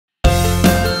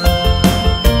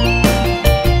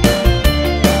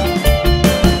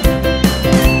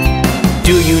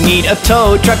a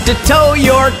tow truck to tow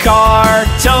your car?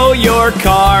 Tow your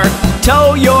car,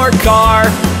 tow your car.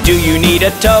 Do you need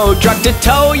a tow truck to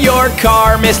tow your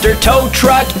car? Mr. Tow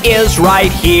Truck is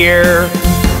right here.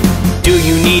 Do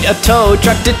you need a tow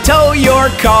truck to tow your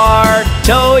car?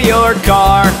 Tow your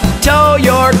car, tow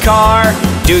your car.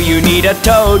 Do you need a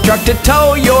tow truck to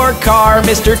tow your car?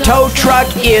 Mr. Tow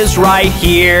Truck is right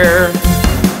here.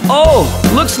 Oh,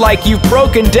 looks like you've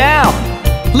broken down.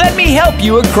 Let me help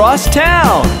you across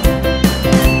town.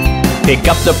 Pick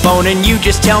up the phone and you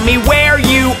just tell me where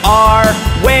you are,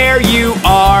 where you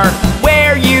are,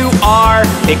 where you are.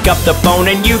 Pick up the phone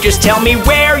and you just tell me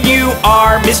where you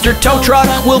are. Mr. Tow Truck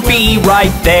will be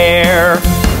right there.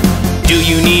 Do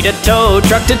you need a tow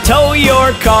truck to tow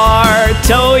your car?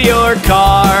 Tow your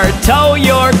car, tow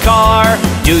your car.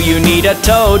 Do you need a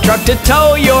tow truck to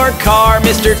tow your car?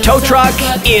 Mr. Tow Truck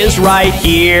is right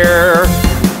here.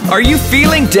 Are you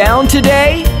feeling down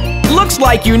today? Looks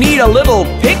like you need a little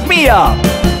pick-me-up.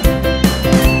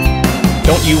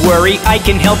 Don't you worry, I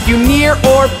can help you near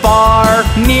or far,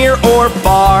 near or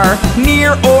far,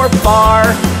 near or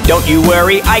far. Don't you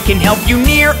worry, I can help you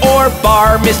near or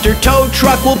far. Mr. Tow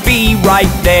Truck will be right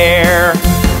there.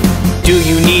 Do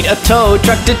you need a tow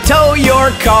truck to tow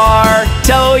your car?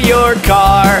 Tow your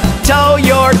car, tow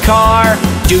your car.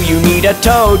 Do you need a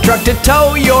tow truck to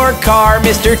tow your car?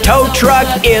 Mr. Tow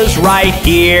Truck is right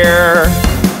here.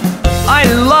 I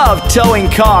love towing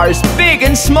cars, big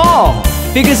and small,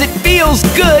 because it feels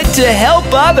good to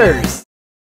help others.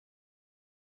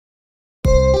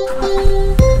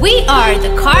 We are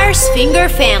the Car's Finger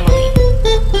family.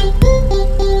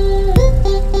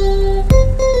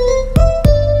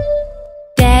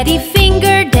 Daddy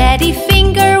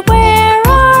Finger, where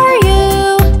are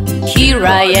you? Here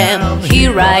I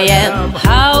am,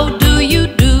 how do you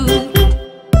do?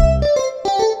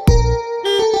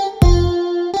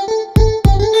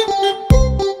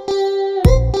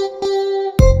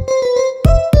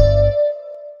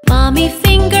 Mommy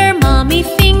Finger,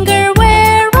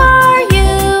 where are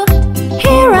you?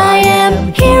 Here I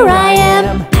am,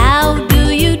 how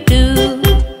do you do?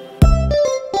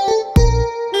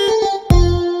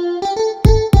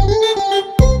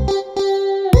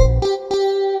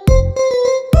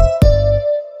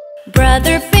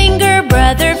 Brother Finger,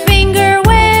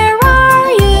 where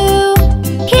are you?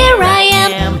 Here I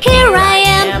am,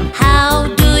 how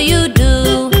do you do?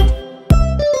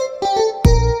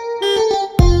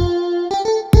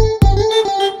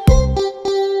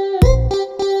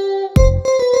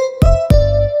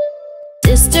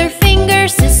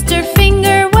 Sister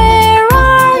Finger, where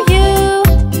are you?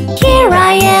 Here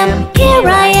I am,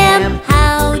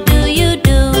 how do you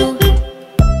do?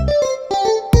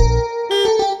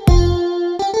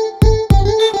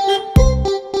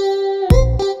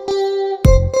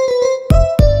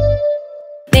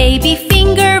 Baby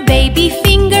Finger,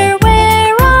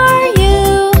 where are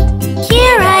you?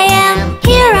 Here I am,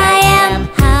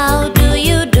 how do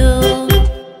you do?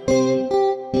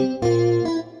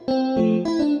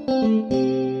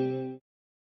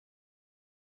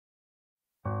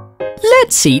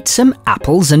 Let's eat some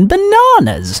apples and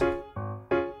bananas.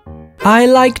 I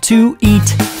like to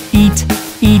eat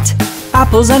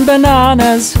apples and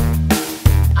bananas.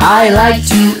 I like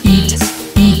to eat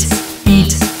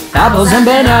apples and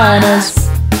bananas.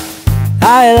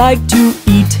 I like to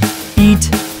eat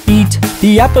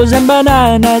the apples and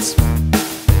bananas.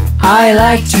 I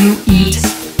like to eat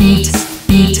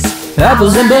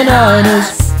apples and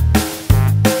bananas.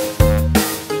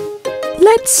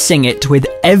 Let's sing it with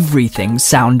everything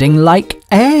sounding like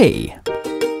A.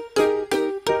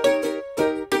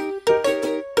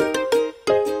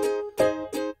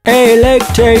 I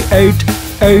like to eat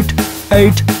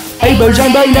apples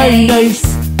and bananas.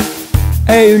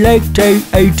 I like to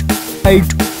eat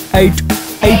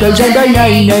apples and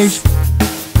bananas.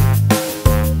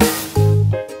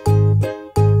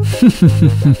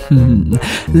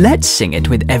 Let's sing it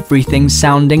with everything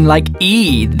sounding like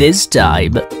E this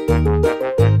time.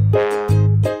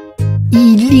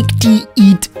 I like to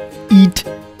eat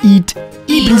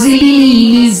apples and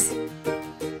bananas.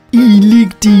 I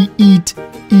like to eat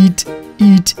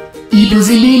apples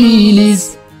and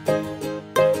bananas.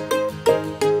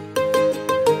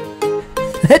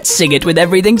 Let's sing it with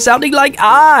everything sounding like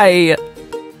I.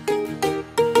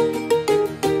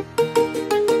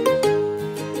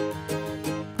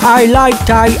 I like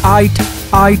to eat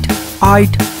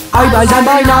apples and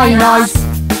bananas.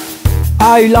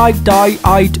 I like to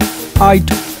eat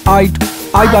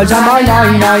apples and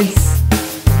bananas.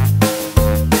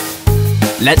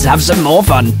 Let's have some more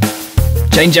fun.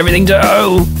 Change everything to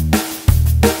O.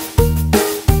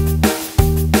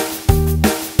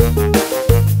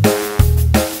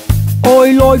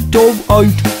 like to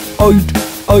eat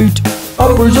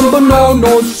apples and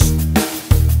bananas.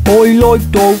 I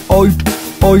like to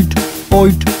eat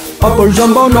apples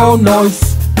and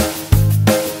bananas.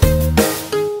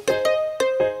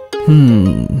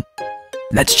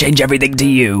 Let's change everything to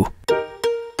you.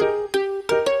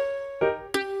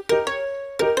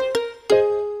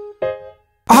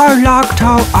 I like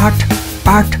to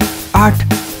eat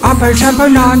apples and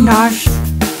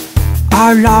bananas.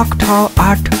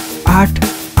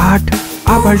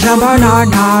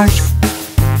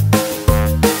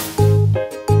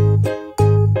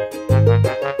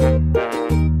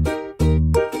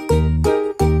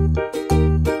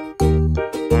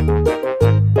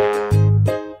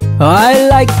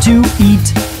 like to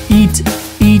eat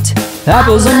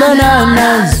apples and bananas. I like to eat apples and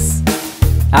bananas.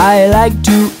 I like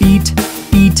to eat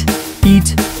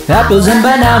apples and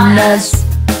bananas.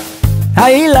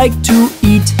 I like to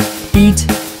eat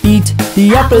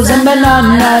the apples and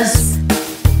bananas.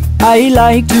 I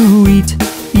like to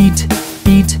eat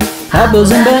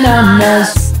apples and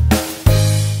bananas.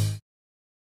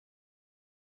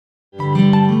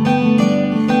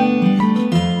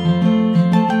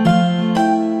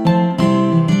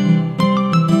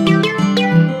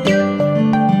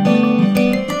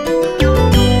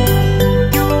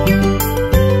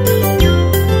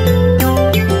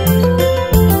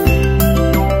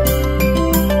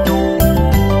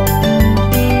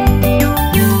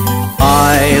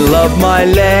 My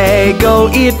Lego,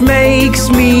 it makes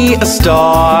me a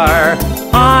star.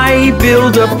 I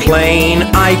build a plane,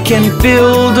 I can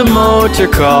build a motor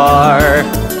car.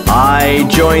 I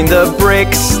join the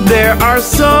bricks, there are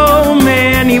so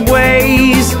many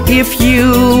ways. If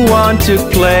you want to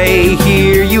play,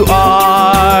 here you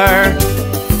are.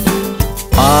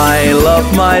 I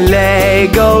love my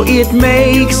Lego, it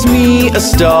makes me a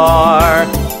star.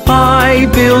 I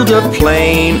build a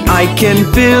plane, I can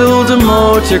build a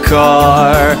motor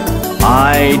car.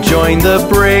 I join the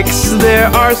bricks, there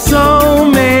are so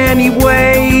many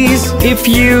ways. If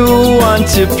you want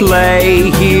to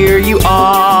play, here you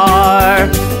are.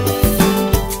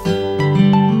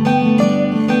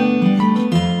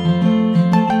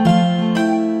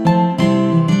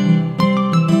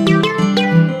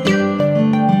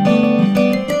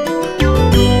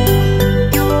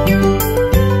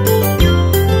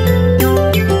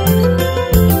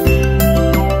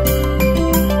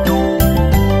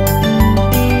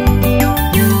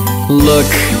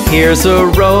 Look, here's a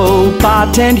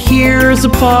robot and here's a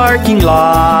parking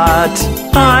lot.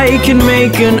 I can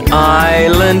make an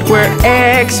island where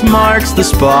X marks the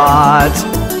spot.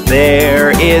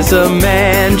 There is a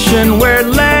mansion where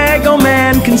Lego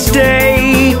Man can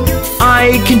stay.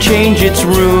 I can change its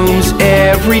rooms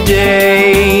every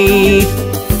day.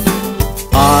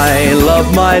 I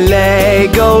love my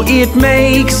Lego, it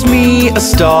makes me a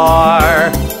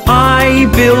star. I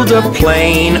build a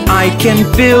plane, I can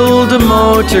build a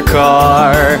motor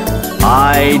car.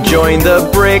 I join the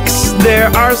bricks, there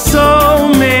are so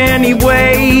many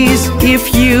ways.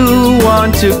 If you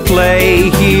want to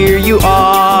play, here you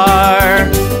are.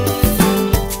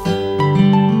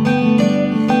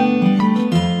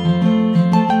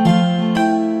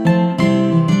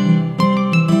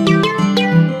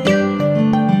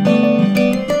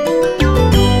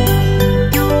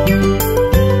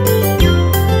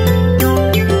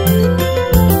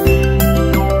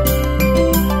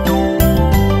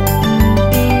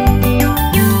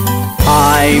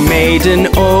 I made an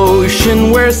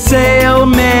ocean where sail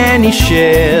many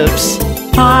ships.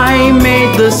 I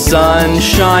made the sun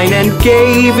shine and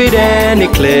gave it an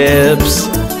eclipse.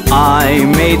 I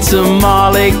made some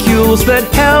molecules that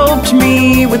helped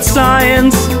me with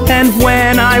science. And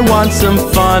when I want some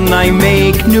fun, I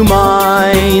make new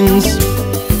minds.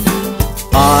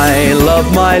 I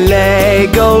love my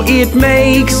Lego, it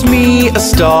makes me a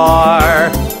star.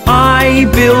 I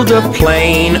build a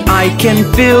plane, I can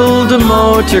build a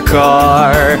motor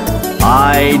car.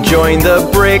 I join the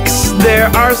bricks, there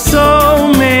are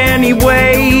so many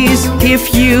ways.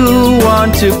 If you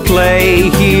want to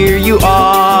play, here you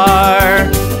are.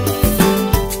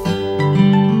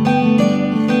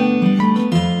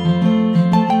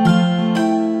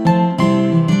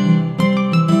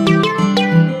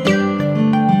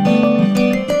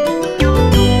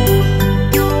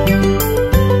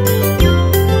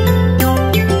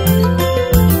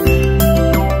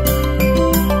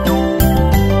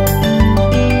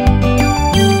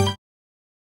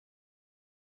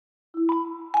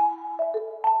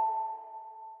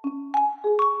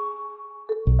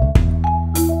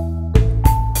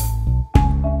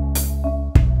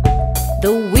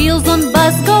 The wheels on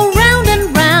bus go round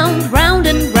and round, round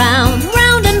and round,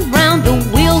 round and round. The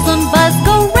wheels on bus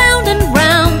go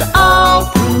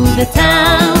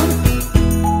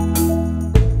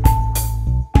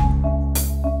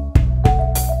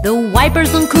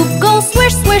wipers on coupe go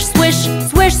swish, swish, swish,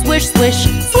 swish, swish, swish,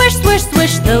 swish, swish,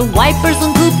 swish. The wipers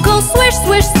on coupe go swish,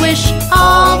 swish, swish,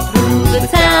 all through the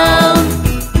town.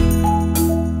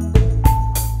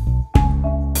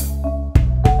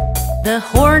 The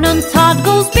horn on Todd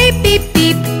goes beep, beep,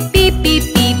 beep, beep, beep,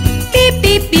 beep, beep,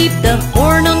 beep, beep. The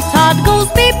horn on Todd goes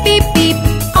beep, beep, beep,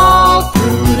 all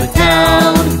through the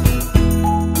town.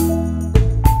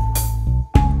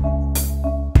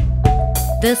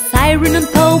 The siren on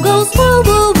Poe goes woo,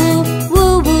 woo, woo,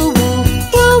 woo, woo, woo,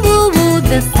 woo, woo, woo.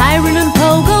 The siren on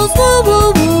Poe goes woo,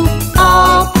 woo, woo,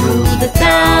 all through the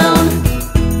town.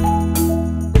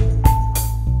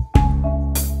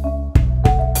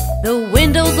 The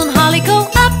windows on Holly go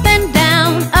up and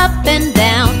down, up and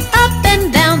down, up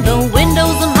and down. The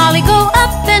windows on Holly go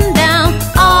up and down,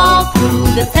 all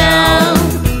through the town.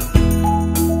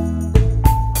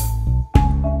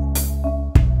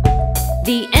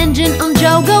 The engine on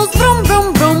Joe goes vroom,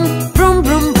 vroom, vroom, vroom,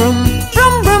 vroom, vroom,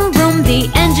 vroom, vroom, vroom. The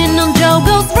engine on Joe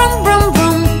goes vroom, vroom,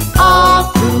 vroom, all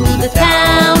through the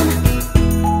town.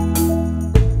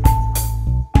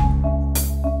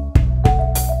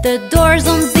 The doors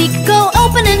on Zeke go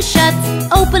open and shut,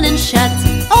 open and shut,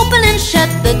 open and shut.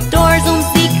 The doors on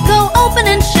Zeke go open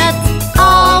and shut,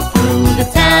 all through the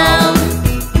town.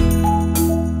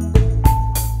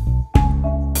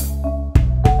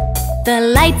 The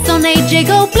lights on AJ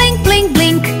go blink, blink,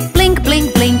 blink, blink,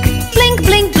 blink, blink, blink,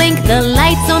 blink, blink. The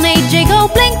lights on AJ go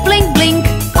blink, blink, blink,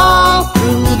 all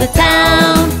through the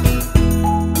town.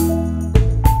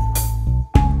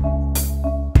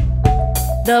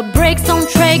 The brakes on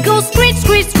Trey go screech,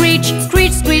 screech, screech,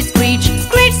 screech, screech, screech,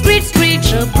 screech, screech,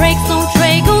 screech. The brakes on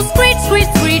Trey go screech, screech,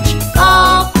 screech,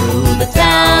 all through the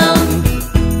town.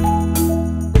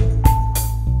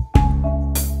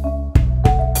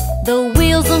 The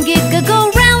wheels on Giga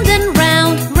go round and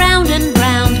round, round and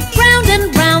round, round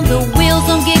and round. The wheels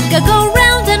on Giga go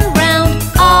round and round,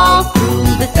 all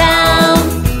through the town.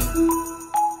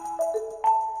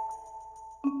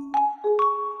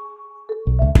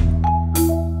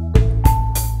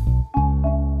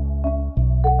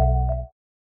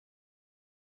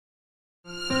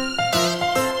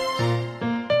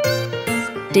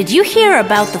 Did you hear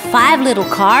about the 5 little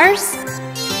cars?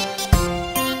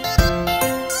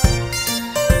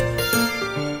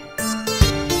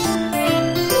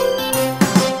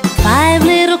 Five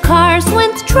little cars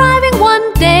went driving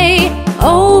one day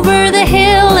over the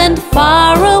hill and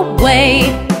far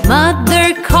away.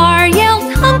 Mother car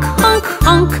yelled honk, honk,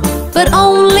 honk, but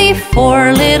only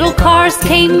 4 little cars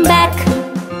came back.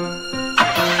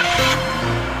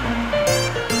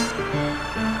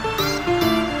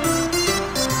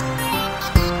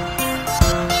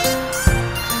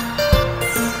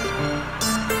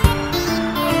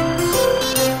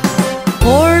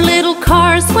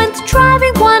 Went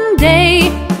driving one day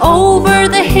over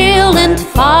the hill and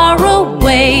far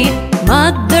away.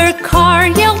 Mother car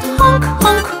yelled honk,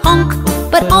 honk,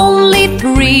 honk, but only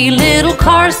 3 little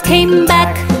cars came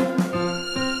back.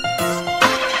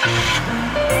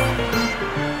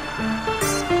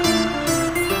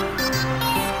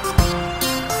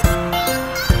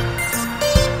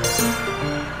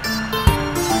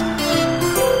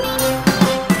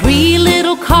 Three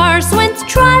little cars went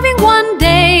driving one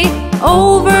day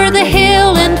over the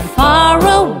hill and far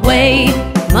away.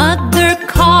 Mother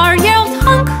car yelled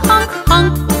honk, honk,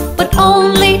 honk, but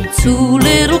only 2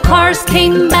 little cars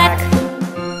came back.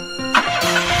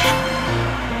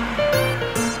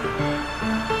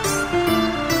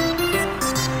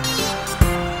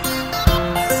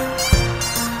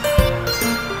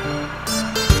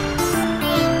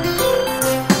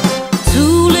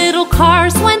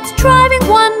 Cars went driving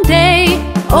one day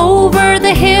over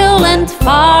the hill and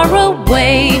far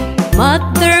away.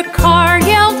 Mother car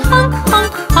yelled honk,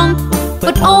 honk, honk,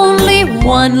 but only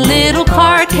 1 little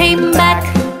car came back.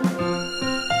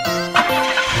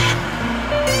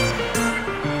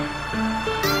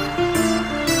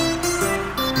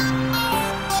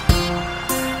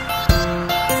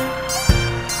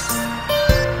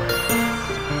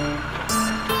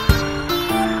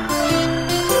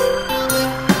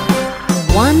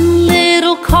 One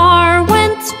little car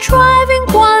went driving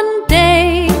one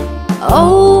day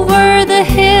over the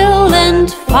hill and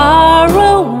far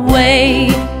away.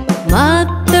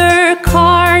 Mother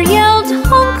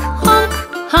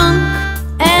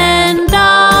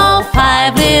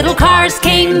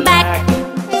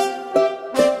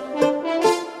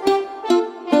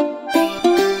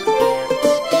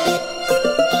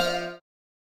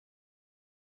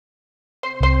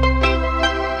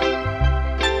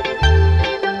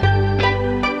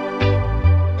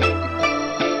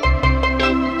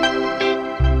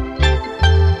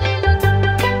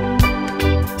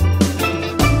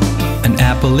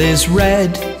is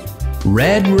red,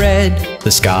 red, red.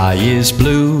 The sky is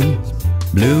blue,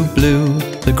 blue, blue.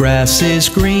 The grass is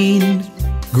green,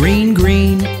 green,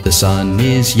 green. The sun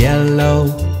is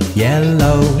yellow,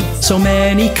 yellow. So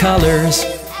many colors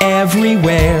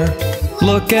everywhere.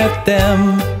 Look at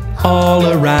them all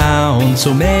around.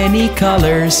 So many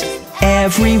colors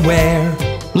everywhere.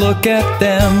 Look at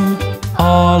them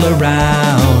all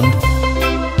around.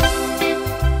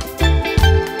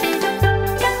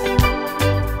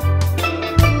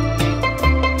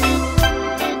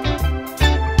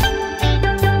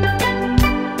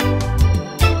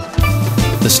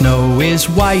 The snow is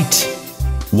white,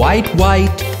 white,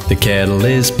 white. The kettle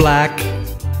is black,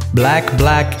 black,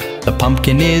 black. The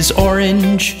pumpkin is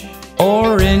orange,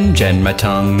 orange. And my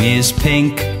tongue is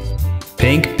pink,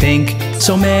 pink, pink.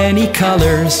 So many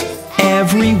colors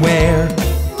everywhere.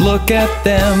 Look at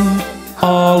them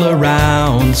all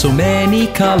around. So many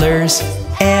colors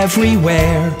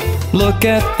everywhere. Look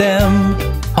at them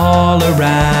all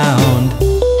around.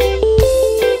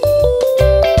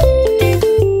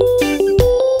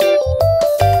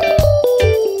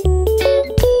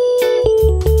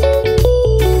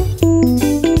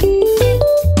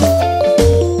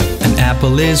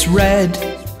 Is red,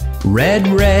 red,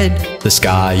 red. The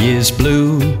sky is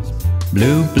blue,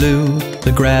 blue, blue.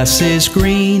 The grass is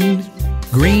green,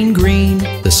 green, green.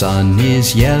 The sun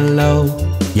is yellow,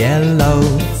 yellow.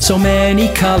 So many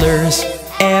colors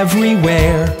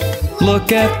everywhere.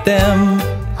 Look at them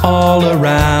all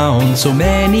around. So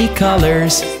many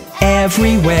colors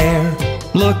everywhere.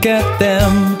 Look at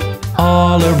them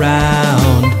all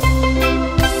around.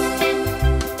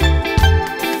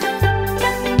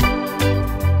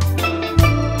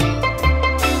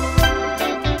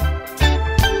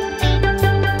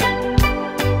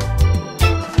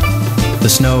 The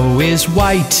snow is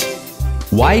white,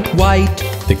 white, white.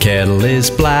 The kettle is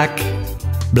black,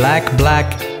 black,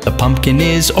 black. The pumpkin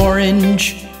is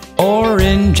orange,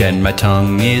 orange. And my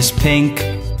tongue is pink,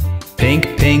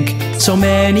 pink, pink. So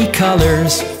many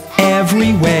colors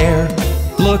everywhere.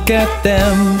 Look at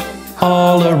them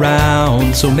all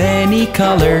around. So many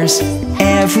colors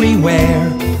everywhere.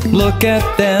 Look at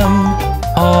them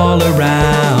all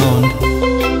around.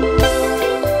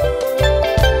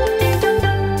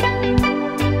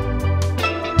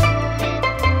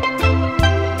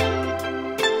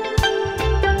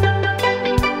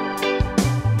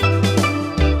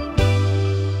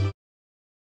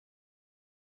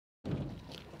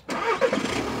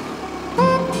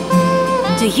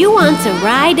 Do you want to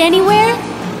ride anywhere?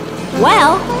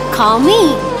 Well, call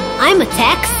me. I'm a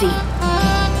taxi.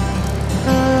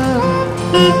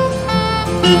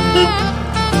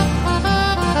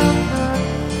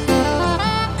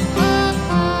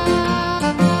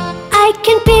 I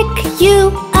can pick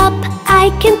you up,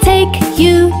 I can take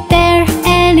you there,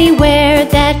 anywhere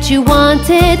that you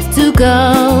wanted to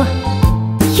go.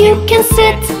 You can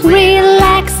sit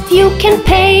relaxed, you can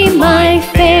pay my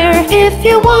fare. If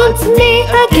you want me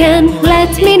again,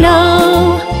 let me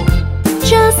know.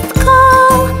 Just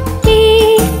call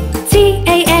me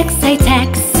T-A-X-I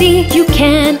taxi. You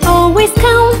can always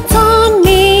count on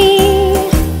me.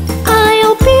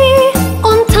 I'll be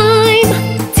on time.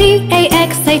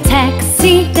 T-A-X-I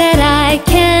taxi, that I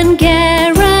can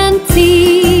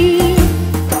guarantee.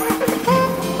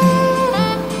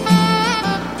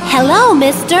 Hello,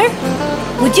 mister.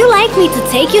 Would you like me to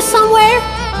take you somewhere?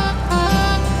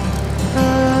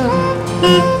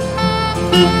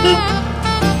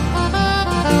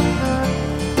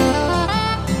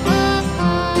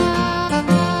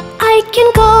 I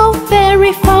can go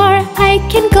very far, I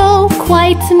can go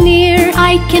quite near.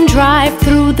 I can drive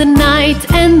through the night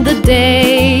and the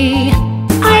day.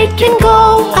 I can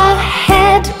go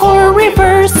ahead or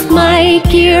reverse my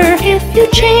gear if you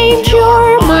change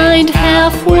your mind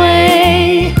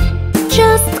halfway.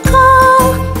 Just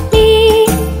call me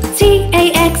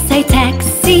T-A-X-I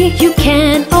taxi. You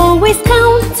can always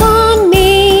count on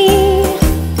me.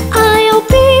 I'll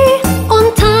be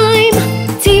on time.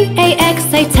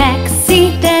 T-A-X-I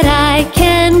taxi, that I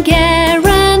can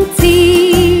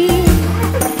guarantee.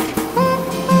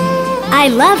 I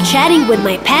love chatting with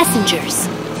my passengers.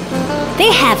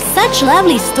 They have such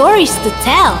lovely stories to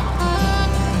tell.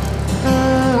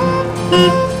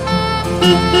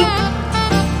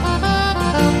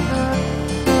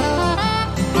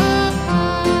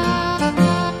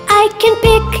 I can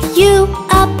pick you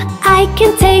up, I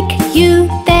can take you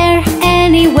there,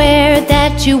 anywhere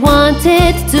that you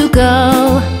wanted to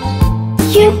go.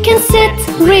 You can sit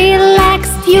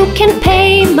relaxed, you can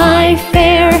pay my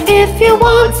fare. If you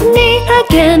want me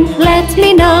again, let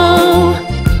me know.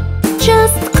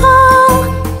 Just call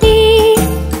me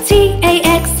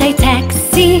T-A-X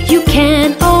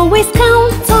can always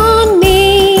count on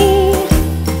me.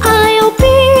 I'll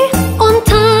be on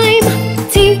time.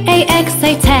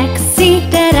 T-A-X-I, taxi,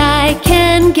 that I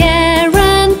can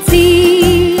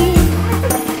guarantee.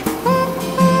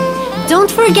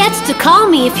 Don't forget to call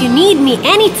me if you need me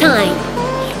anytime.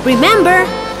 Remember,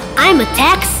 I'm a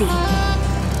taxi.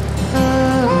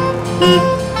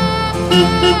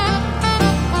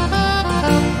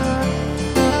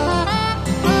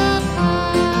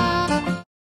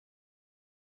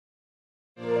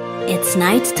 It's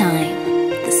night time.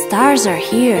 The stars are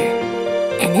here,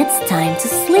 and it's time to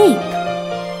sleep.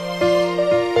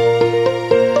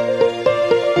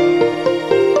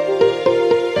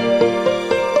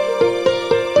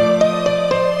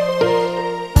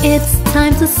 It's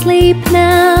time to sleep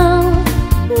now.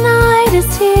 Night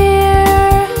is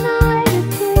here.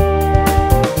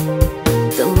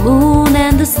 The moon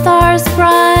and the stars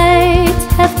bright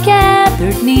have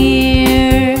gathered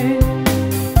near.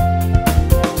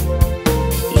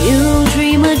 You'll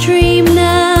dream a dream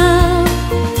now,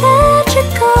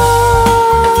 magical,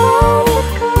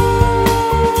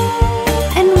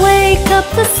 and wake up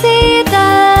to see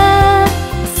the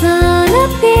sun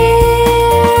appear.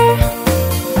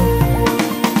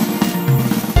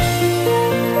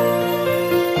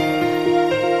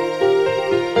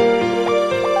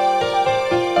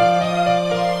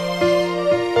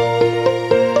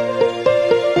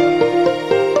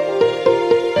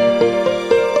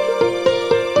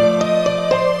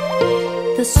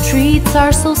 The streets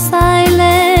are so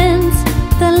silent,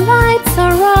 the lights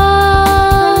are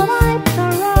off.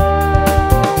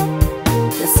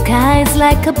 The sky's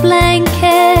like a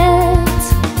blanket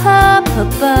up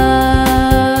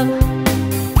above.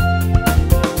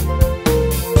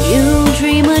 You'll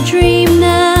dream a dream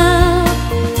now,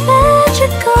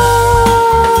 magical,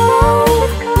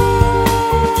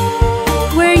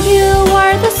 where you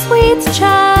are the sweet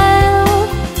child,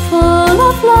 full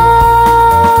of love.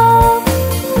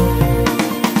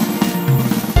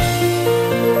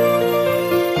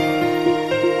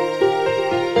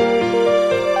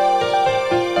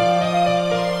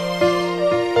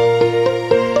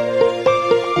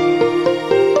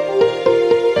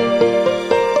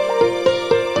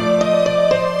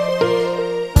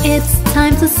 It's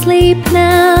time to sleep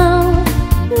now.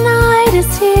 Night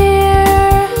is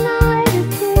here.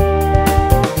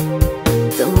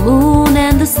 The moon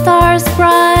and the stars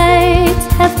bright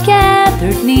have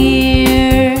gathered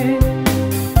near.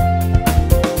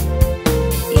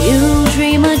 You'll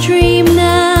dream a dream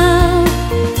now,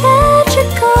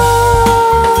 magical,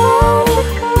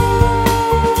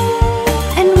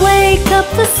 and wake up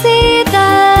to see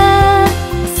the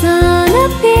sun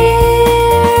appear.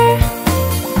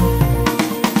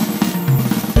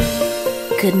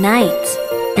 Good night,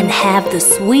 and have the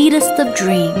sweetest of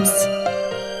dreams.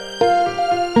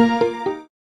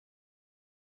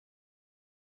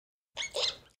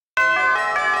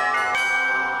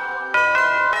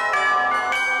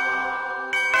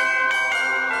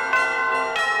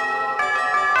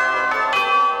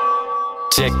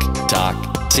 Tick tock,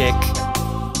 tick,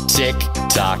 tick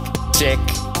tock, tick.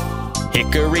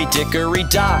 Hickory dickory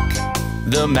dock,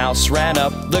 the mouse ran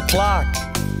up the clock.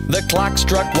 The clock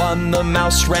struck 1, the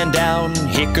mouse ran down.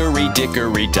 Hickory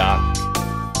dickory dock,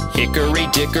 hickory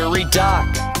dickory dock,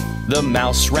 the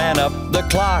mouse ran up the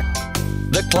clock.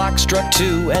 The clock struck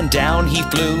 2, and down he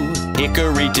flew.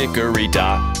 Hickory dickory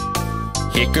dock,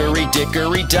 hickory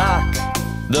dickory dock,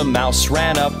 the mouse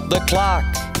ran up the clock.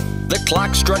 The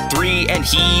clock struck 3, and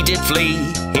he did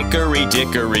flee. Hickory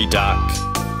dickory dock.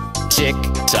 Tick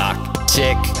tock,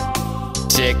 tick,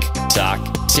 tick tock,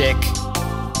 tick.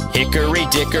 Hickory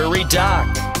dickory dock,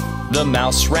 the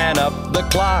mouse ran up the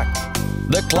clock.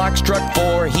 The clock struck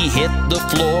 4, he hit the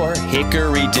floor.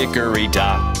 Hickory dickory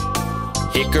dock,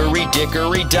 hickory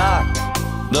dickory dock,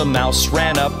 the mouse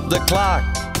ran up the clock.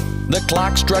 The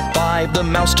clock struck 5, the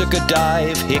mouse took a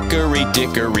dive. Hickory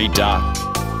dickory dock,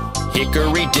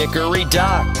 hickory dickory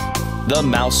dock, the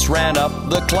mouse ran up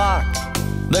the clock.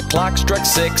 The clock struck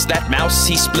 6, that mouse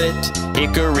he split.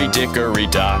 Hickory dickory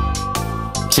dock.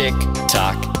 Tick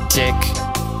tock, tick,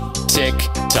 tick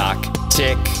tock,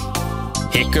 tick.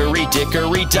 Hickory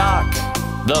dickory dock,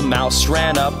 the mouse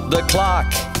ran up the clock.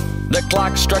 The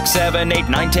clock struck 7, 8,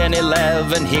 9, 10,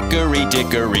 11. Hickory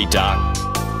dickory dock.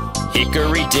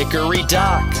 Hickory dickory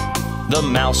dock, the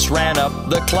mouse ran up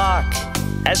the clock.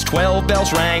 As 12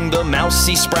 bells rang, the mouse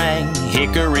he sprang.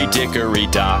 Hickory dickory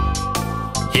dock.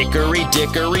 Hickory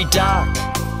dickory dock,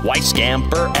 why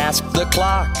scamper, asked the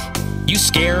clock. You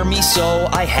scare me so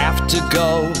I have to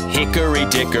go. Hickory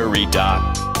dickory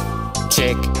dock.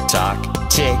 Tick tock,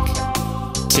 tick,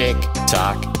 tick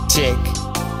tock, tick.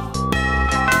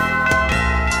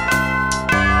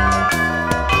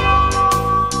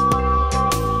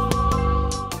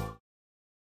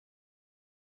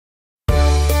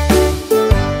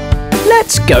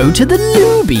 Let's go to the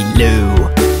Looby-Loo.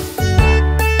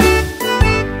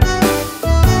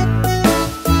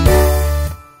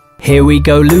 Here we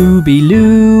go,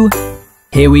 Looby-Loo.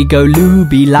 Here we go,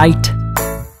 Looby-Light.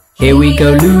 Here we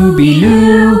go,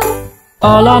 Looby-Loo.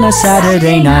 All on a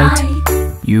Saturday night.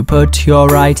 You put your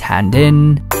right hand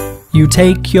in. You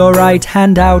take your right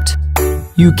hand out.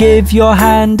 You give your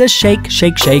hand a shake,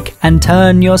 shake, shake, and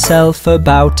turn yourself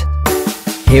about.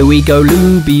 Here we go,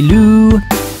 Looby-Loo.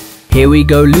 Here we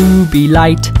go,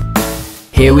 Looby-Light.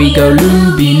 Here we go,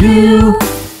 Looby-Loo.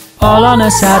 All on a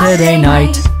Saturday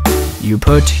night. You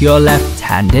put your left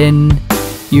hand in.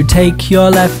 You take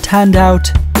your left hand out.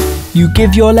 You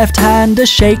give your left hand a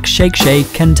shake, shake,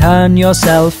 shake, and turn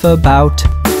yourself about.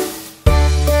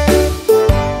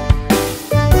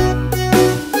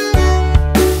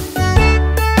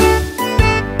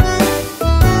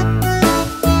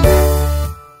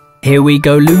 Here we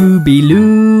go,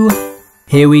 Looby-Loo.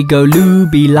 Here we go,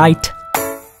 Looby-Light.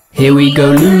 Here we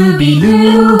go,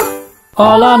 Looby-Loo.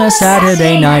 All on a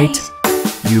Saturday night.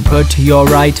 You put your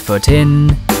right foot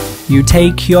in. You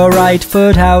take your right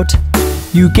foot out.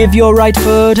 You give your right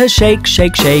foot a shake,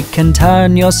 shake, shake, and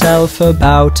turn yourself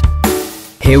about.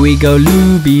 Here we go,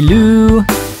 Looby-Loo.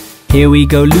 Here we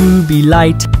go,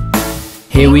 Looby-Light.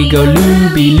 Here we go,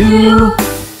 Looby-Loo.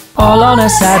 All on a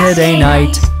Saturday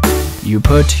night. You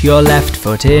put your left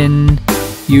foot in.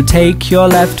 You take your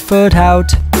left foot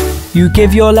out. You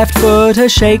give your left foot a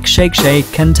shake, shake,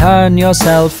 shake, and turn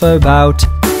yourself about.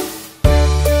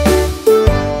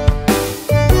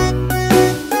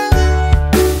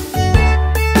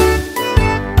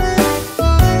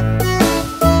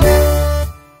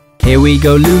 Here we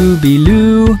go,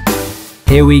 Looby-Loo.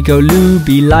 Here we go,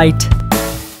 Looby-Light.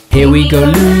 Here we go,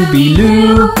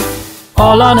 Looby-Loo.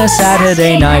 All on a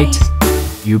Saturday night.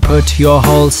 You put your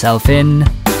whole self in.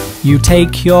 You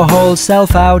take your whole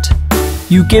self out.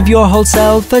 You give your whole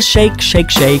self a shake, shake,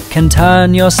 shake, and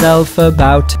turn yourself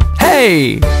about.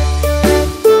 Hey!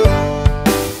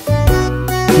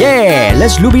 Yeah,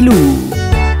 let's Looby-Loo.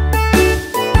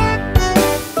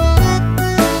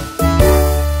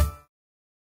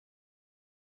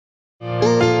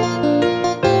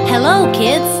 Hello,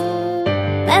 kids.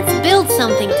 Let's build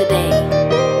something today.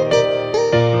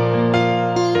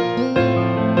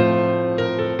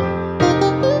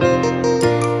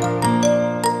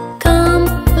 Come,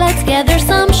 let's gather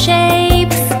some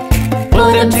shapes.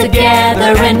 Put them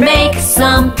together and make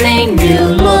something new.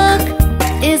 Look,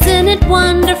 isn't it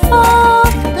wonderful?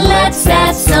 Let's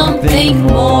add something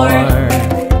more.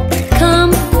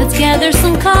 Come, let's gather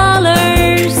some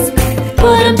colors.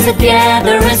 Put them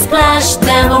together and splash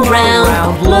them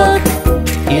around. Look,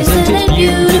 isn't it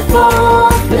beautiful?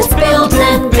 Let's build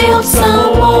and build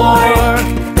some more.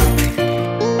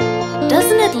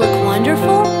 Doesn't it look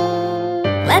wonderful?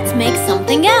 Let's make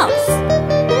something else.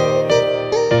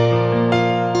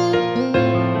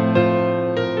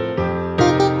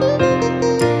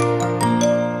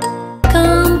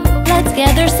 Come, let's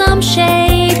gather some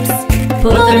shapes.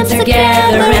 Put them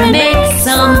together and make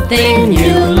something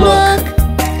new. Look,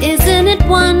 isn't it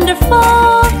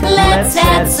wonderful? Let's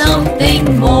add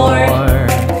something more.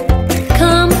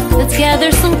 Come, let's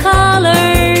gather some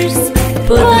colors.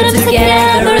 Put them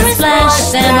together and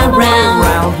splash them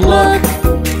around. Look,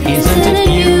 isn't it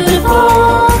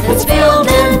beautiful? Let's build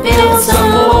and build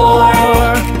some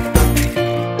more.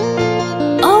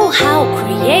 Oh, how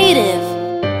creative!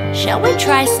 Shall we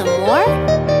try some more?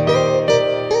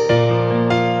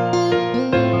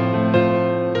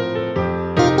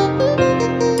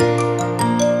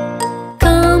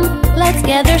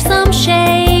 Gather some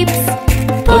shapes.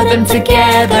 Put them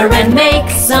together and make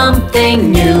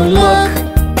something new. Look,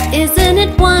 isn't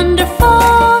it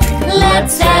wonderful?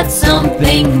 Let's add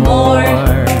something more.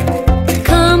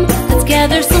 Come, let's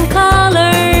gather some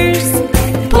colors.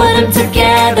 Put them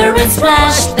together and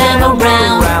splash them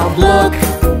around. Look,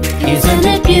 isn't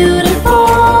it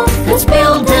beautiful? Let's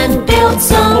build and build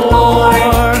some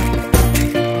more.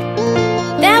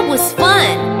 That was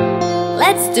fun.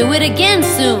 Let's do it again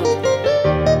soon.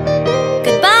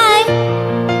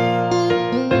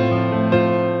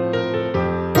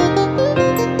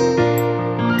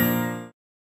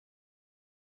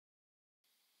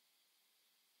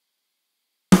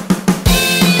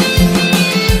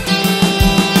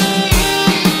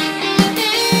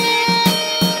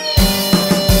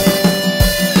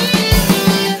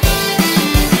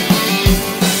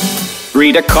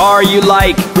 Greet a car you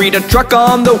like, greet a truck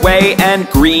on the way, and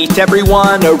greet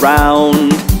everyone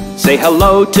around. Say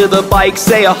hello to the bike,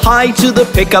 say a hi to the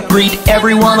pickup, greet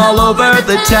everyone all over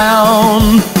the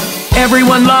town.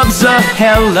 Everyone loves a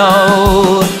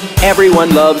hello.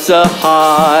 Everyone loves a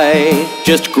hi.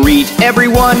 Just greet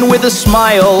everyone with a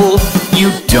smile.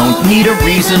 You don't need a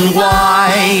reason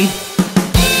why.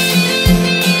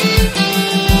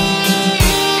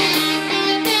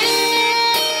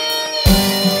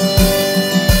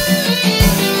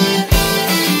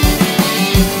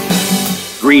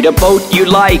 Greet a boat you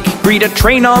like, greet a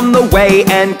train on the way,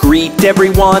 and greet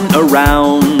everyone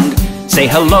around. Say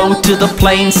hello to the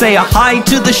plane, say a hi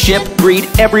to the ship,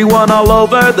 greet everyone all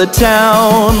over the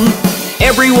town.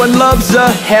 Everyone loves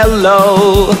a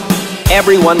hello,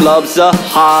 everyone loves a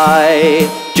hi.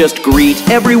 Just greet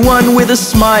everyone with a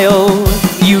smile.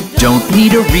 You don't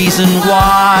need a reason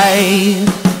why.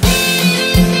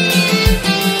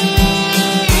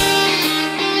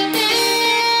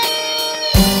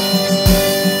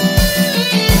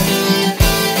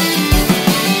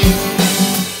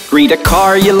 Greet a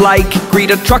car you like,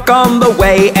 greet a truck on the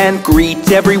way, and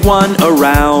greet everyone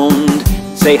around.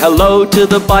 Say hello to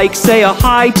the bike, say a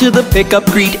hi to the pickup,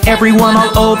 greet everyone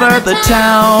all over the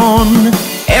town.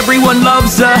 Everyone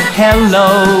loves a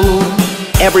hello,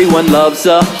 everyone loves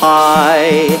a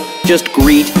hi. Just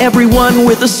greet everyone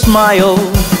with a smile.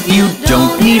 You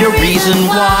don't need a reason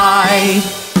why.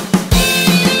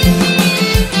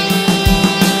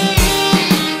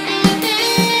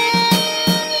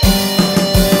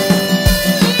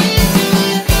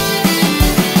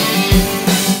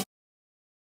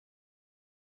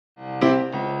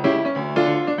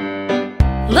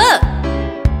 Look!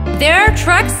 There are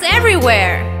trucks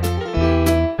everywhere.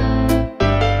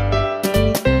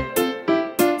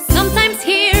 Sometimes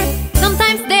here,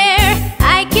 sometimes there,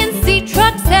 I can see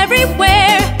trucks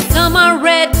everywhere. Some are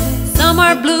red, some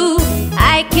are blue.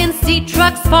 I can see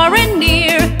trucks far and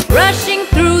near, rushing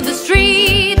through the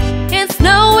street and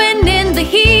snowing in the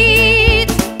heat.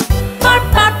 Bark,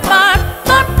 bark, bark,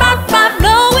 bark, bark, bark,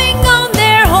 blowing on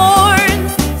their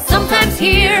horns. Sometimes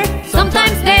here,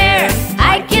 sometimes there,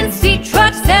 I can see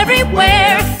trucks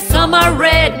everywhere. Some are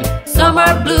red, some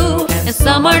are blue, and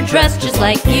some are dressed just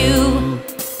like you.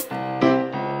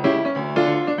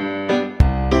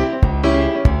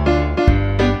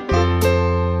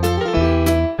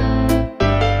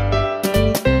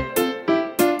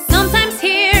 Sometimes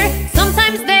here,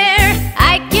 sometimes there,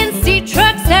 I can see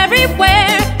trucks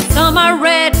everywhere. Some are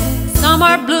red, some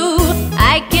are blue.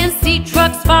 I can see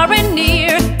trucks far and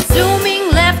near,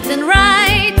 zooming left and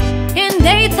right, in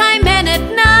daytime and at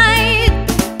night.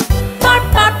 Bark,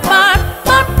 bark, bark,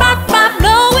 bark, bark, bark,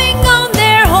 blowing on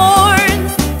their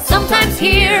horns. Sometimes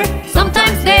here,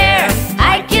 sometimes there,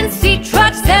 I can see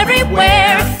trucks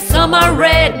everywhere. Some are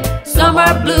red, some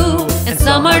are blue, and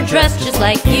some are dressed just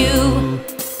like you.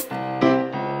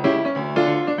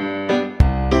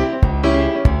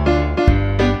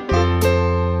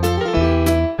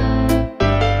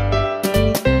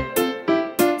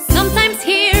 Sometimes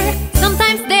here,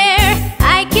 sometimes there,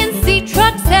 I can see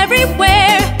trucks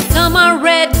everywhere. Some are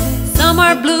red, some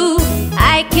are blue.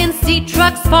 I can see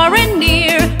trucks far and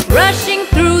near, rushing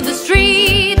through the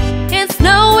street and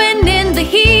snowing in the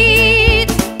heat.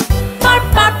 Bark,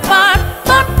 bark, bark,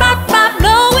 bark, bark, bark,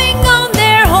 blowing on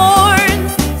their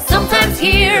horns. Sometimes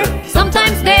here,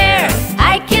 sometimes there,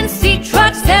 I can see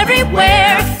trucks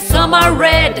everywhere. Some are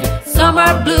red, some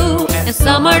are blue, and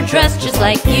some are dressed just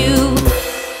like you.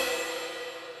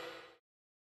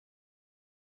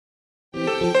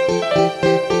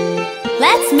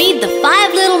 Let's meet the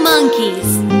 5 little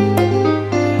monkeys.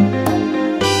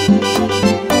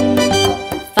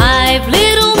 5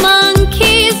 little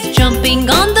monkeys jumping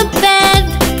on the bed.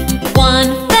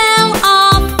 One fell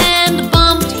off and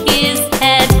bumped his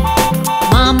head.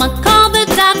 Mama called the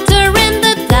doctor and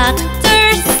the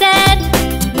doctor said,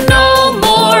 no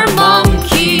more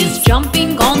monkeys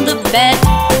jumping on the bed.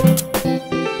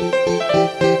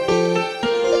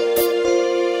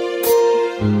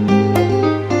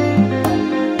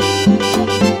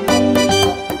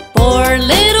 Four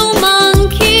little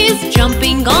monkeys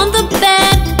jumping on the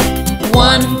bed.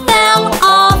 One fell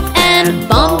off and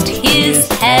bumped his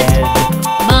head.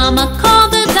 Mama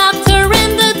called the doctor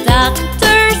and the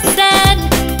doctor said,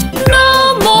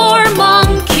 no more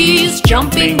monkeys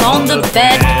jumping on the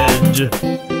bed.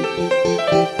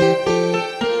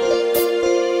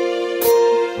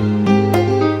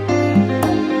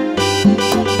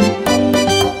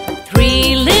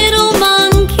 3 little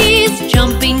monkeys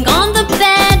jumping on the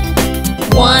bed.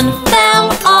 One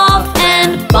fell off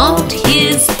and bumped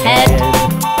his head.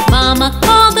 Mama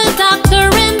called the doctor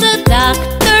and the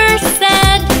doctor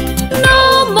said,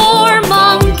 no more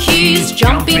monkeys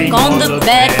jumping on the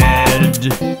bed.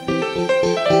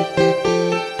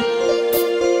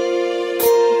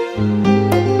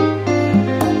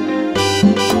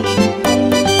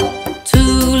 4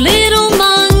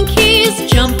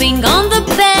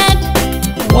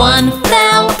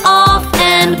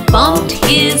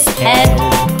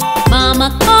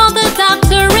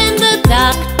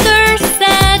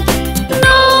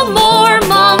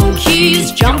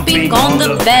 jumping on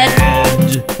the bed.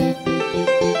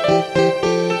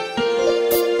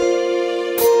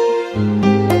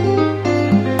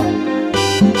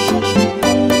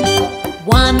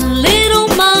 One little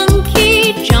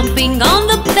monkey jumping on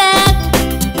the bed.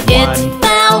 It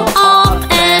fell off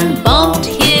and bumped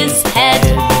his head.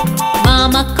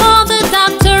 Mama called the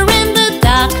doctor and the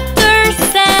doctor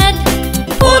said,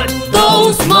 "Put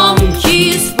those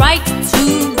monkeys right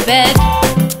to bed."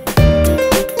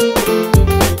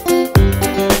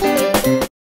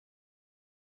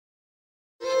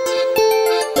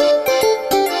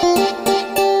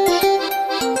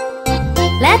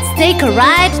 Let's take a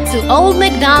ride to Old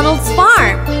MacDonald's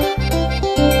farm.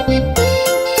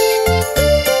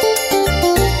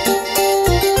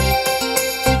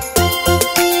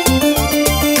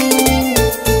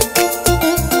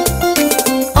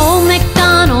 Old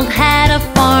MacDonald had a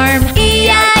farm,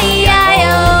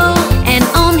 E-I-E-I-O. And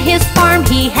on his farm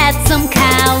he had some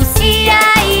cows,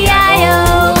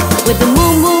 E-I-E-I-O. With a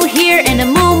moo-moo here and a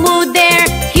moo-moo there,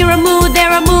 here a moo,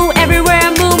 there a moo, everywhere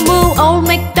a moo-moo. Old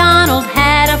MacDonald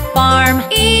had a farm,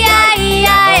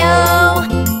 E-I-E-I-O.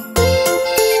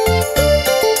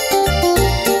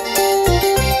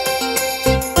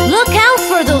 Look out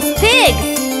for those pigs!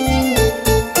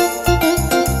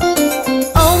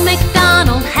 Old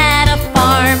MacDonald had a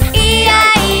farm,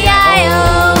 E-I-E-I-O.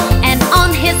 And on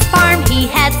his farm he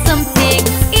had some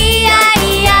pigs,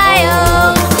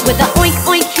 E-I-E-I-O. With a oink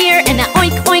oink here and a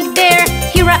oink oink there,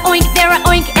 here a oink, there a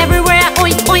oink, everywhere a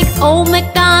oink oink. Old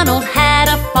MacDonald had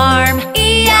a farm,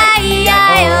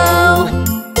 E-I-E-I-O.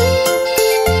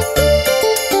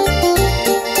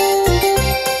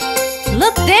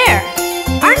 Look there!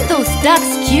 Aren't those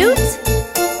ducks cute?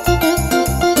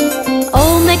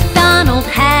 Old MacDonald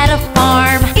had a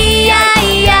farm,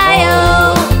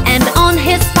 E-I-E-I-O. And on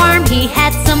his farm he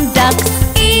had some ducks,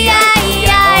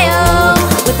 E-I-E-I-O.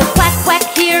 With a quack quack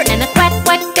here and a quack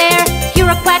quack there, here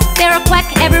a quack, there a quack,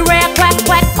 everywhere a quack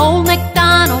quack. Old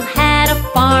MacDonald had a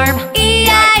farm,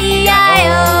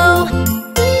 E-I-E-I-O.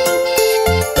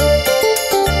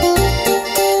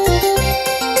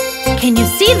 Can you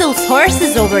see those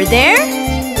horses over there?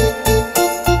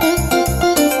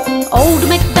 Old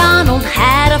MacDonald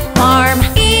had a farm,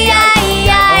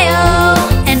 E-I-E-I-O.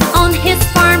 And on his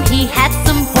farm he had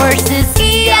some horses,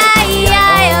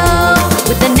 E-I-E-I-O.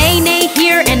 With a neigh-neigh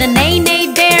here and a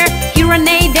neigh-neigh there, here a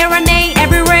neigh, there a neigh,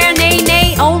 everywhere a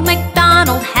neigh-neigh. Old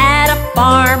MacDonald had a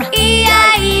farm,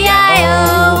 E-I-E-I-O.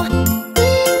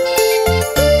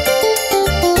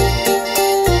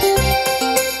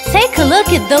 Take a look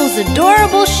at those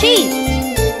adorable sheep.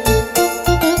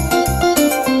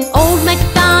 Old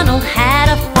MacDonald had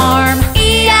a farm,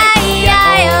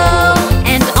 E-I-E-I-O.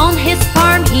 And on his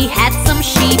farm he had some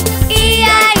sheep,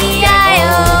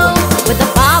 E-I-E-I-O. With a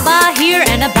ba-ba here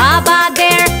and a ba-ba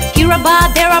there, here a ba,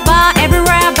 there a ba,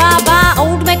 everywhere a ba-ba.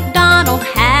 Old MacDonald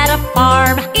had a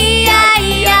farm,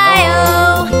 E-I-E-I-O.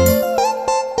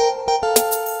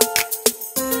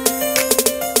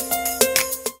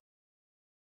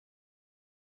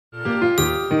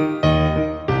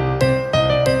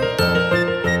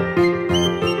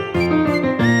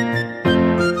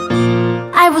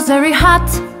 I was very hot,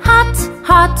 hot,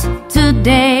 hot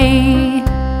today.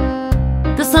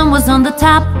 The sun was on the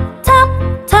top, top,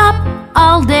 top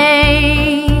all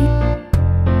day.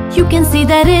 You can see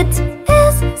that it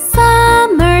is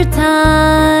summertime,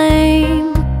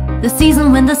 the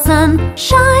season when the sun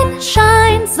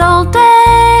shines all day.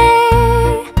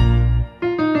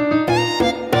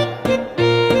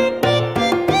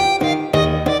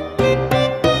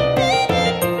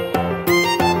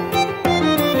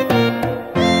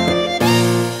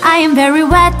 I am very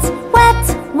wet, wet,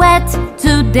 wet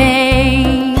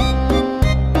today.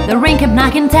 The rain kept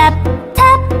knocking tap,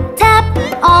 tap, tap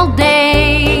all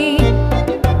day.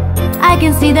 I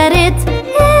can see that it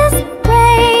is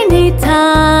rainy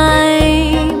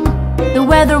time, the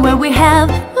weather where we have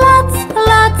lots,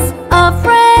 lots of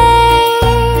rain.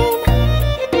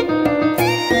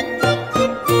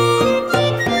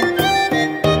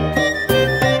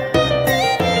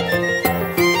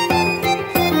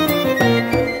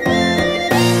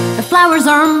 The flowers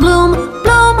are in bloom,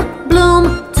 bloom, bloom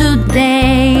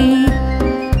today.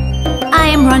 I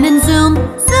am running zoom,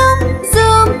 zoom,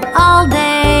 zoom all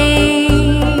day.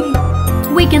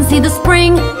 We can see the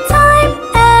springtime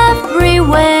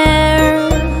everywhere,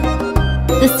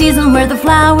 the season where the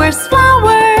flowers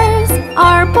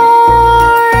are born.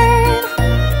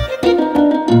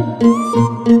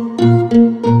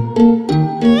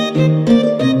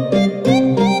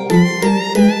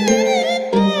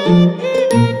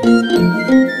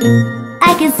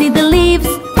 I can see the leaves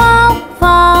fall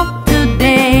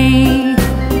today.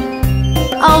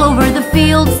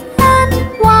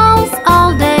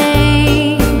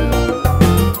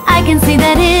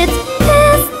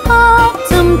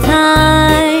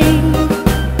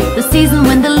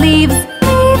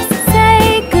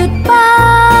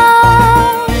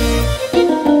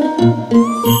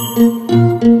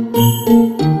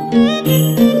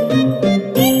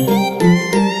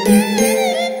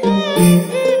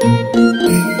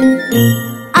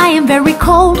 am very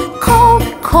cold, cold,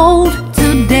 cold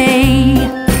today,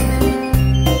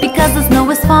 because the snow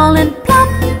is falling plop,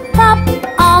 plop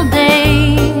all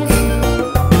day.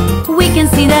 We can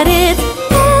see that it is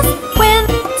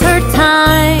winter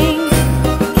time,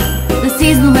 the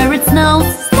season where it snows,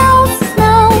 snows,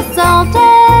 snows all day.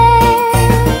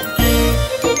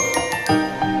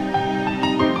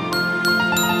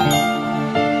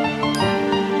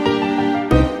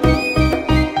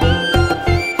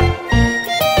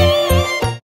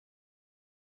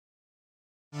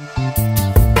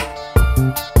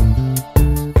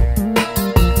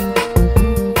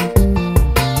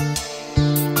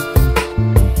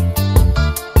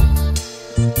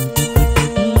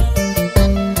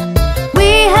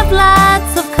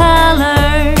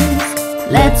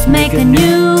 Let's make a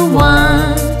new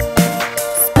one.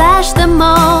 Splash them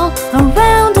all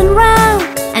around and round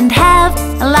and have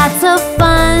lots of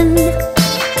fun.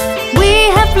 We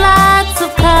have lots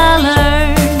of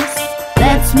colors.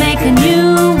 Let's make a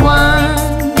new one.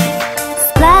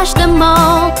 Splash them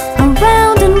all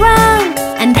around and round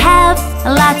and have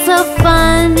lots of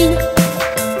fun.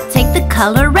 Take the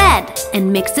color red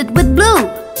and mix it with blue.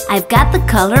 I've got the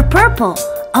color purple.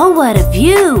 Oh, what a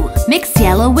view! Mix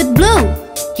yellow with blue,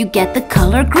 you get the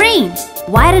color green.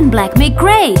 White and black make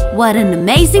gray. What an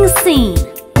amazing scene!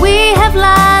 We have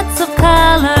lots of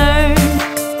colors.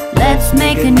 Let's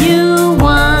make a new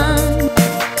one.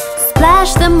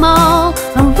 Splash them all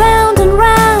around and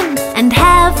round and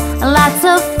have lots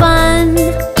of fun.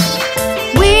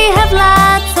 We have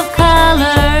lots of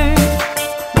colors.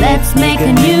 Let's make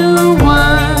a new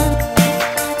one.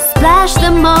 Splash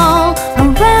them all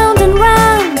around and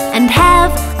round and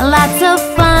have lots of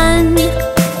fun.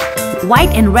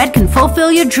 White and red can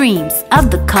fulfill your dreams of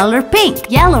the color pink.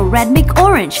 Yellow, red make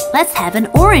orange. Let's have an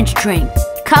orange drink.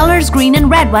 Colors green and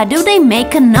red, why do they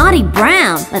make a naughty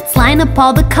brown? Let's line up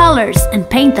all the colors and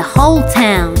paint the whole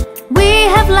town. We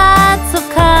have lots of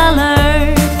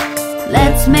colors.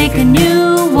 Let's make a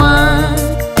new one.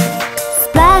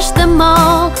 Splash them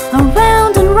all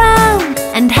around and round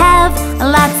and have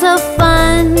lots of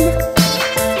fun.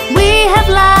 We have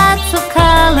lots of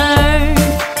colors.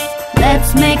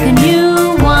 Let's make a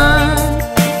new one.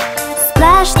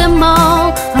 Splash them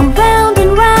all around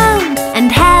and round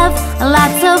and have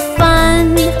lots of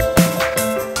fun.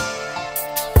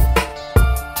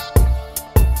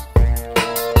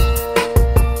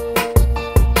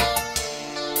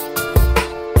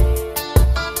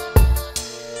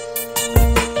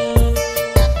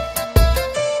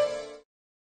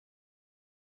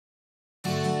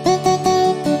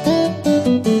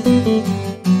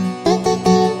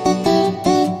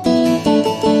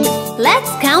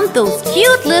 Let's count those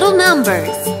cute little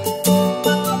numbers.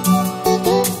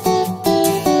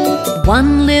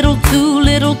 1 little, 2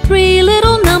 little, 3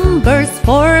 little numbers,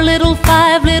 4 little,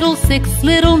 5 little, 6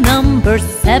 little numbers,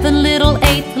 7 little,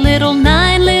 8 little,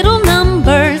 9 little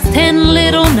numbers, 10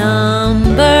 little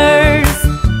numbers.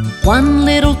 1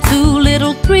 little, 2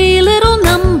 little, 3 little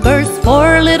numbers,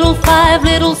 4 little, 5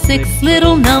 little, 6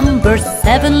 little numbers,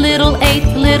 7 little, 8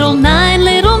 little, 9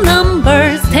 little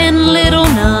numbers, 10 little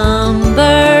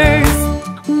numbers.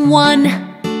 1,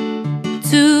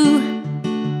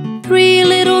 2, 3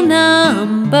 little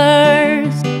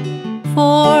numbers,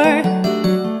 4,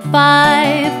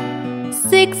 5,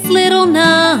 6 little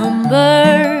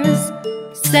numbers,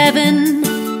 7,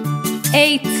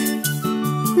 8,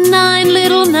 9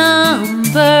 little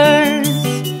numbers,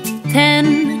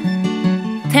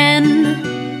 10,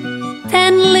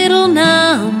 10 little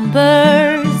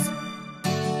numbers.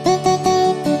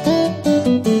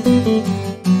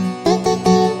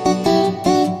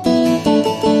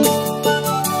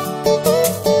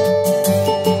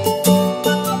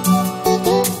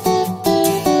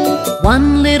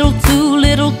 1 little, 2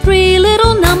 little, 3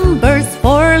 little numbers,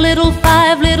 4 little,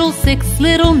 5 little, 6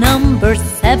 little numbers,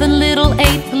 7 little,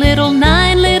 8 little,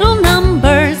 9 little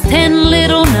numbers, 10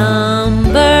 little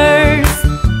numbers.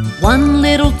 1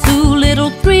 little, 2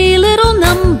 little, 3 little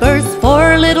numbers,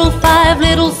 4 little, 5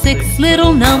 little, 6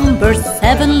 little numbers,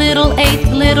 7 little,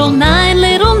 8 little, 9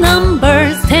 little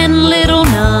numbers, 10 little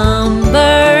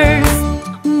numbers.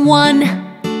 1,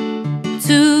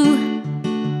 2,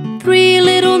 3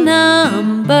 little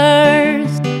numbers,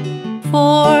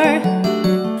 4,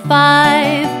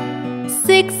 5,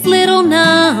 6 little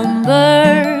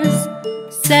numbers,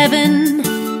 7,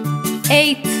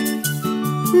 8,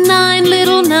 9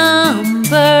 little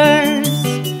numbers,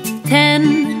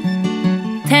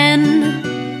 10,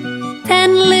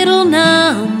 10 little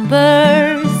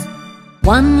numbers.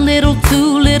 1 little,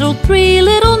 2 little, 3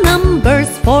 little numbers,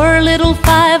 4 little,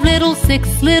 5 little,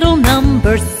 6 little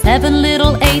numbers, 7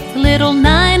 little, 8 little,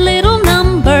 9 little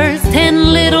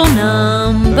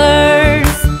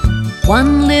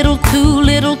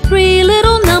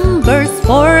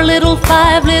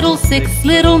 6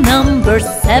 little numbers,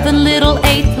 7 little,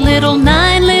 8 little,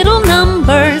 9 little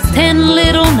numbers, 10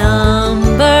 little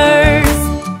numbers.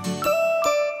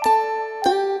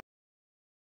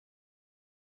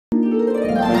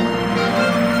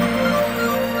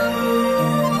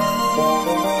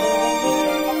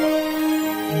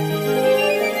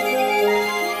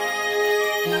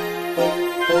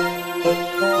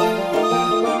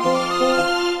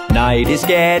 Night is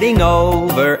getting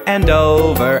over and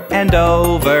over and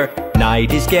over.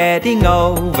 Night is getting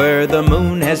over, the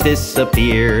moon has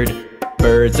disappeared.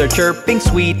 Birds are chirping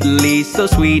sweetly, so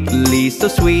sweetly, so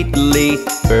sweetly.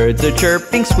 Birds are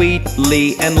chirping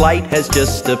sweetly, and light has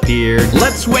just appeared.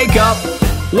 Let's wake up,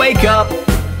 wake up.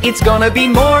 It's gonna be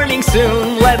morning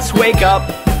soon. Let's wake up,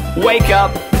 wake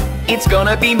up. It's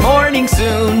gonna be morning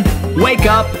soon. Wake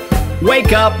up,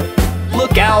 wake up.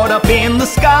 Look out up in the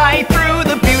sky. Through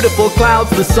the beautiful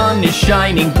clouds, the sun is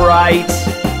shining bright.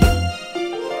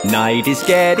 Night is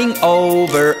getting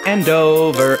over and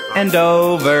over and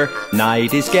over.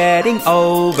 Night is getting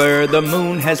over, the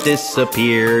moon has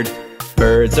disappeared.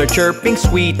 Birds are chirping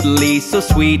sweetly, so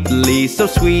sweetly, so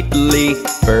sweetly.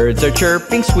 Birds are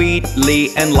chirping sweetly,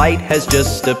 and light has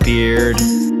just appeared.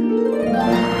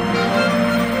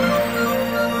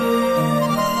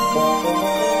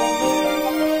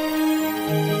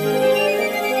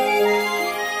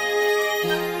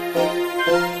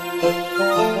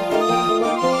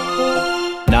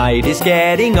 Night is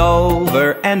getting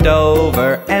over and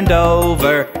over and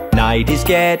over. Night is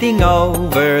getting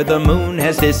over, the moon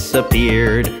has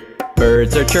disappeared.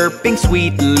 Birds are chirping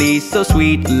sweetly, so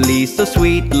sweetly, so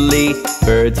sweetly.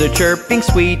 Birds are chirping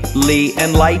sweetly,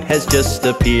 and light has just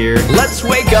appeared. Let's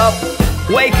wake up,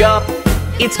 wake up.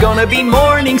 It's gonna be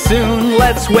morning soon.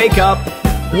 Let's wake up,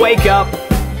 wake up.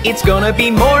 It's gonna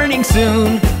be morning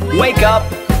soon. Wake up,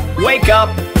 wake up.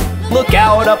 Look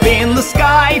out up in the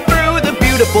sky. Through the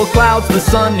beautiful clouds, the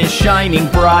sun is shining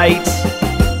bright.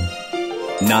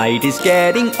 Night is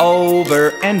getting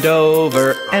over and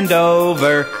over and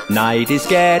over. Night is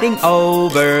getting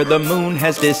over, the moon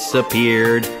has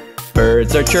disappeared.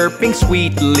 Birds are chirping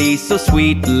sweetly, so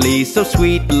sweetly, so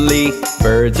sweetly.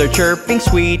 Birds are chirping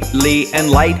sweetly, and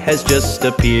light has just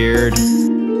appeared.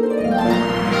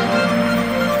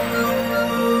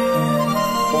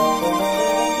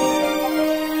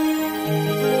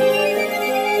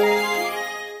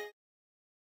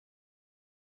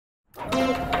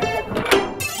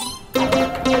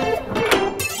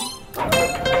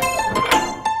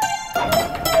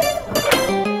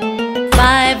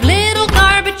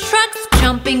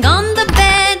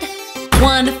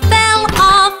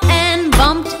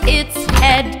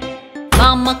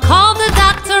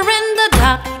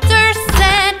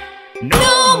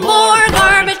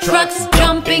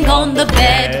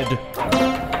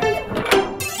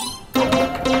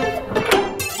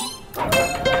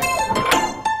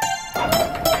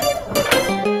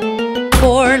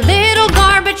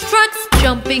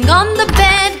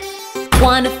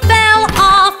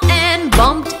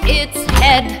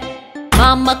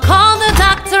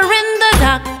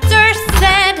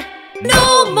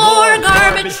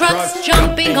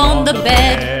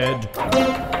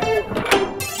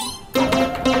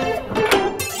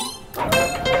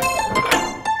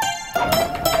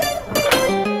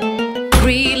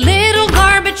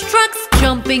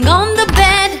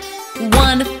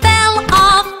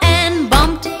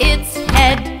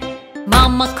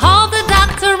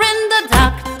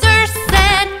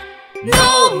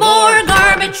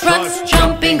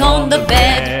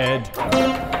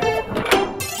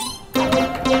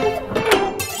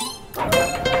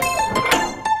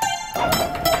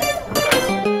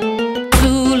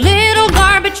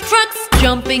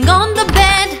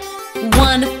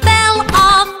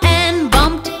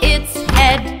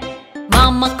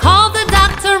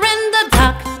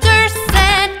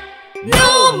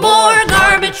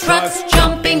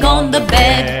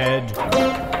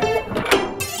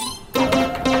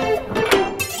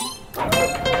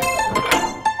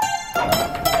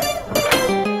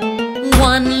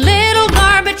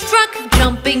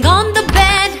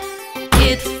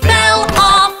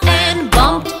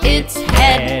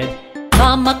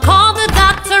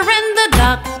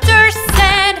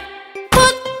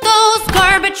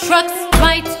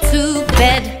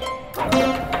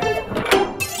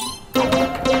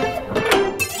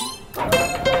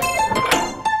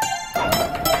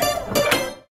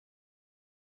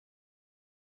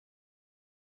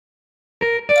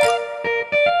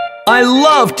 I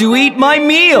love to eat my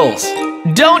meals.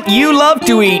 Don't you love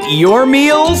to eat your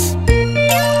meals?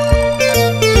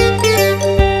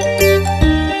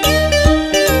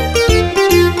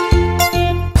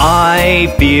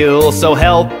 I feel so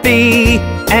healthy,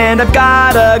 and I've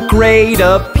got a great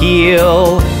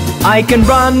appeal. I can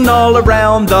run all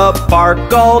around the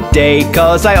park all day,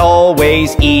 'cause I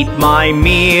always eat my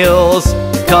meals.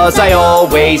 'Cause I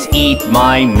always eat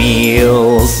my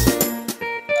meals.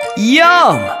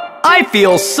 Yum! I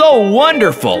feel so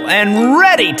wonderful and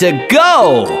ready to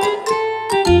go!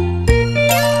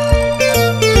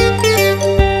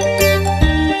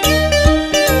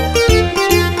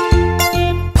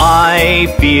 I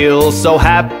feel so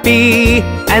happy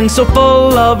and so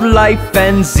full of life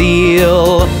and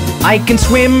zeal. I can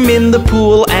swim in the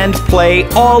pool and play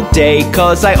all day,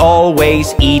 'cause I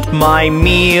always eat my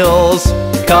meals.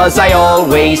 'Cause I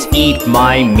always eat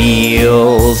my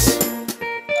meals.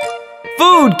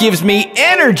 Food gives me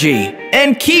energy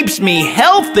and keeps me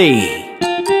healthy.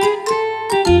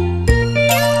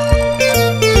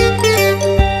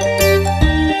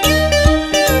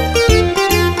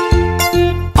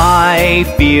 I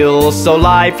feel so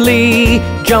lively,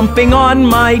 jumping on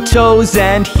my toes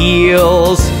and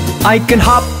heels. I can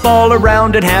hop all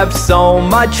around and have so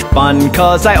much fun,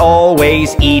 'cause I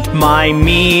always eat my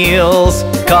meals.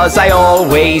 'Cause I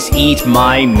always eat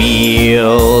my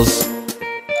meals.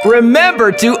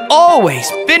 Remember to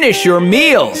always finish your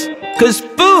meals, 'cause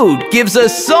food gives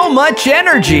us so much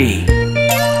energy.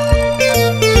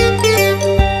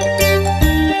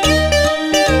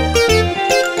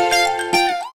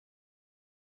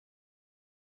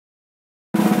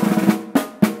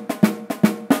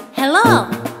 Hello,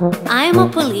 I'm a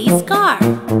police car.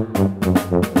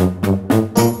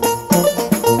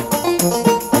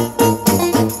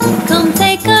 Come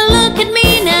take a look at me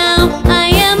now. I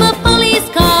am a police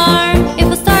car. If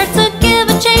I start to give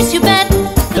a chase, you bet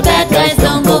the bad guys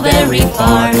don't go very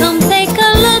far. Come take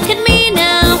a look at me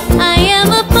now. I am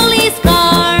a police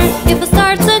car. If I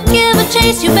start to give a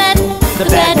chase, you bet the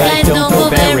bad guys don't go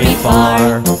very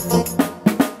far.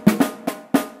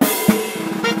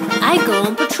 I go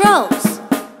on patrols,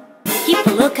 keep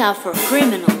a lookout for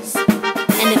criminals,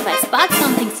 and if I spot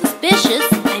something suspicious,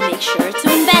 I make sure to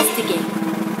investigate.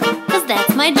 'Cause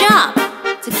that's my job,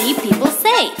 to keep people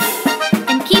safe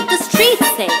and keep the streets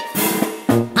safe.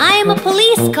 I am a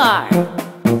police car.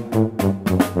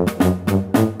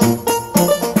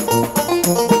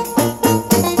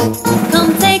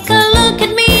 Come take a look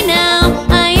at me now.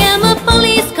 I am a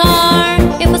police car.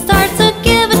 If I start to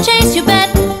give a chase, you bet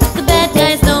the bad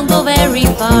guys don't go very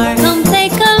far. Come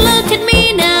take a look at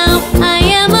me now. I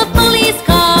am a police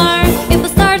car. If I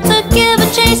start to give a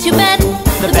chase, you bet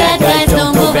the bad guys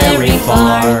don't go very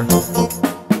far.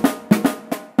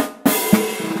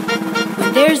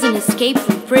 When there's an escape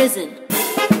from prison,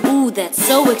 ooh, that's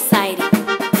so exciting.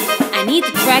 I need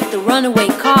to track the runaway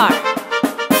car,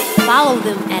 follow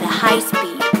them at a high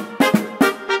speed.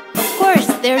 Of course,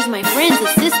 there's my friends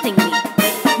assisting me,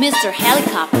 Mr.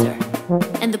 Helicopter,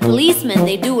 and the policemen.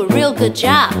 They do a real good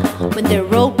job when there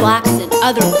are roadblocks and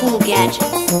other cool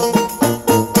gadgets.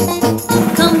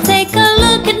 Come take a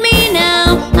look at me now.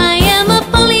 I am a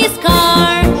police car.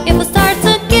 If I start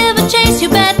to give a chase, you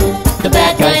bet the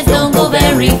bad guys don't go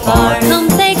very far. Come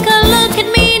take a look at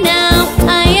me now.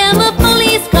 I am a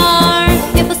police car.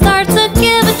 If I start to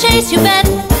give a chase, you bet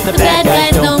the bad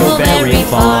guys don't go very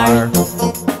far.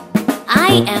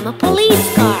 I am a police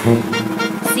car.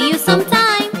 See you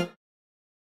sometime.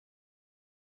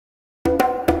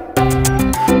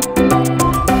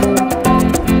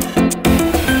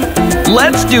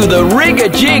 Let's do the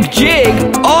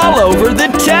rig-a-jig-jig all over the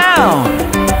town.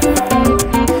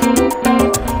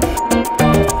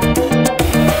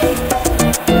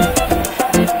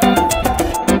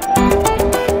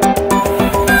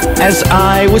 As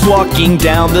I was walking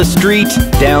down the street,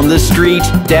 down the street,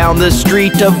 down the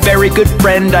street, a very good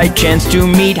friend I chanced to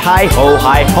meet. Hi-ho,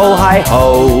 hi-ho,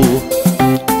 hi-ho.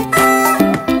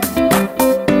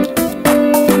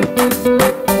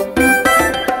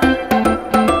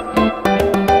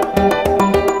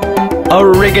 A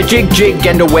rig-a-jig-jig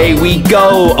and away we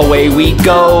go, away we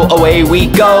go, away we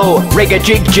go.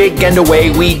 Rig-a-jig-jig and away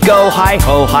we go.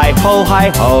 Hi-ho, hi-ho,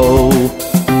 hi-ho.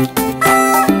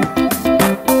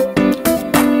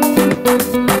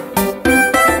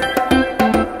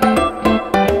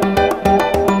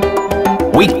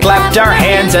 We clapped our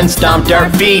hands and stomped our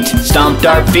feet, stomped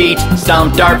our feet,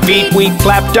 stomped our feet. We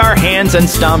clapped our hands and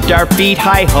stomped our feet.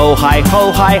 Hi-ho,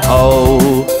 hi-ho,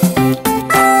 hi-ho.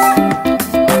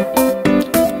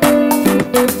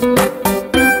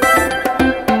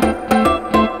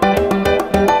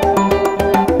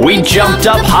 We jumped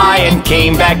up high and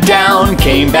came back down,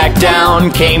 came back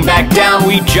down, came back down.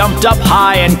 We jumped up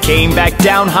high and came back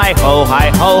down. Hi-ho,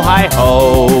 hi-ho,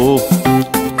 hi-ho.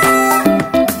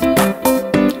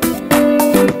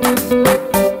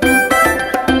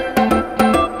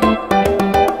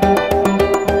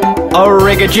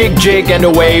 rig-a-jig-jig and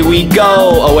away we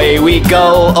go, away we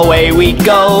go, away we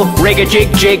go.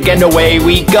 Rig-a-jig-jig and away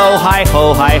we go.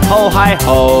 Hi-ho, hi-ho,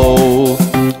 hi-ho.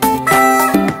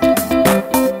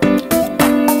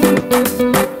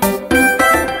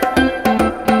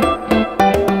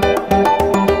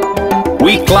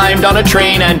 We climbed on a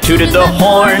train and tooted the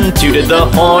horn, tooted the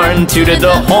horn, tooted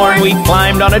the horn. We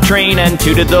climbed on a train and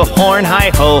tooted the horn.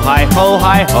 Hi-ho, hi-ho,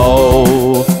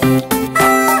 hi-ho.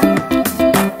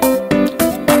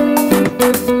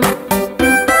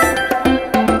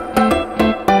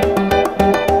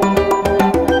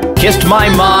 Kissed my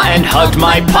ma and hugged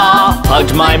my pa,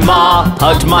 hugged my ma,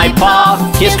 hugged my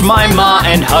pa. Kissed my ma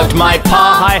and hugged my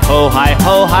pa. Hi-ho,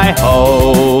 hi-ho,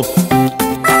 hi-ho.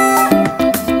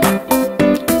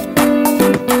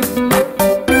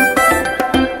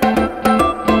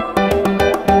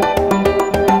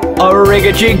 A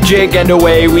rig-a-jig-jig and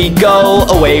away we go,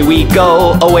 away we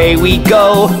go, away we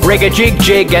go.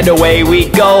 Rig-a-jig-jig and away we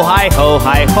go. Hi-ho,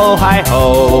 hi-ho,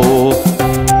 hi-ho.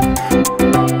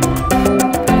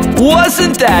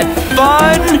 Wasn't that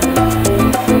fun?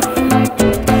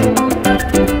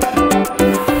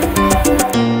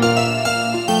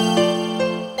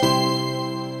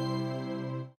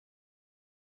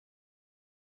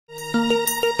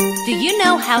 Do you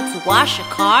know how to wash a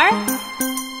car?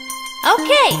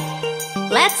 Okay,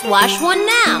 let's wash one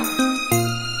now.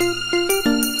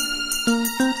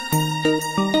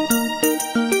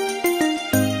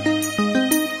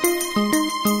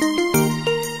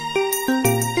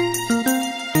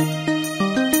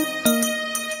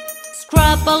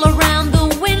 Scrub all around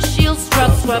the windshield,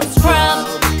 scrub, scrub, scrub.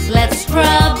 Let's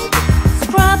scrub.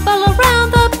 Scrub all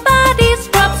around the body,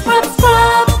 scrub, scrub,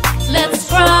 scrub. Let's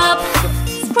scrub.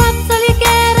 Scrub till you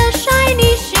get a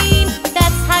shiny sheen.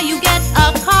 That's how you get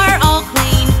a car all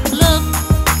clean. Look,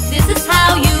 this is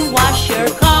how you wash your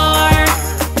car.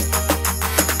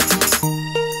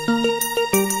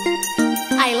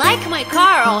 I like my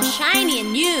car all shiny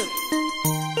and new.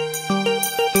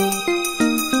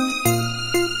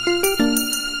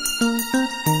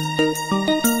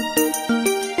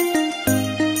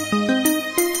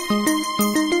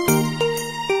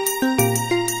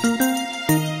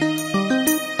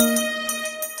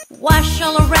 Wash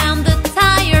all around the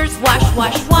tires, wash,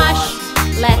 wash, wash.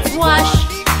 Let's wash.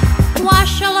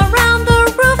 Wash all around the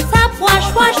rooftop,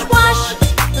 wash, wash, wash.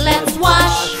 Let's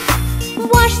wash.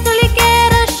 Wash till you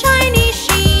get a shiny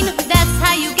sheen. That's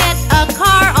how you get a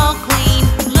car all clean.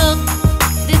 Look,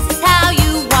 this is how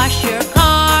you wash your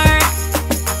car.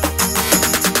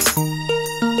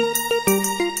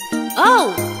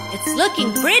 Oh, it's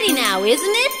looking pretty now,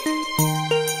 isn't it?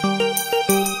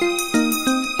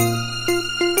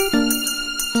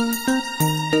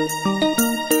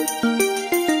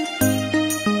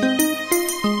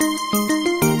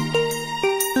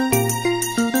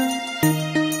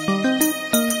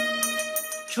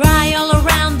 Dry all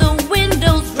around the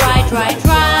windows, dry, dry,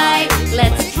 dry.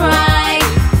 Let's dry.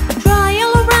 Dry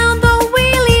all around the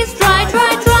wheelies, dry,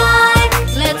 dry, dry.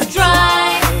 Let's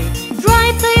dry.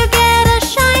 Dry till you get a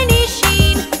shiny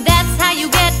sheen. That's how you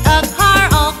get a car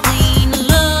all clean.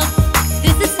 Look,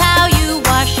 this is how you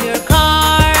wash your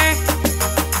car.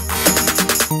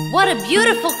 What a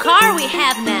beautiful car we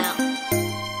have now.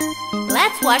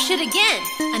 Let's wash it again,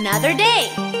 another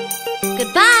day.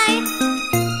 Goodbye.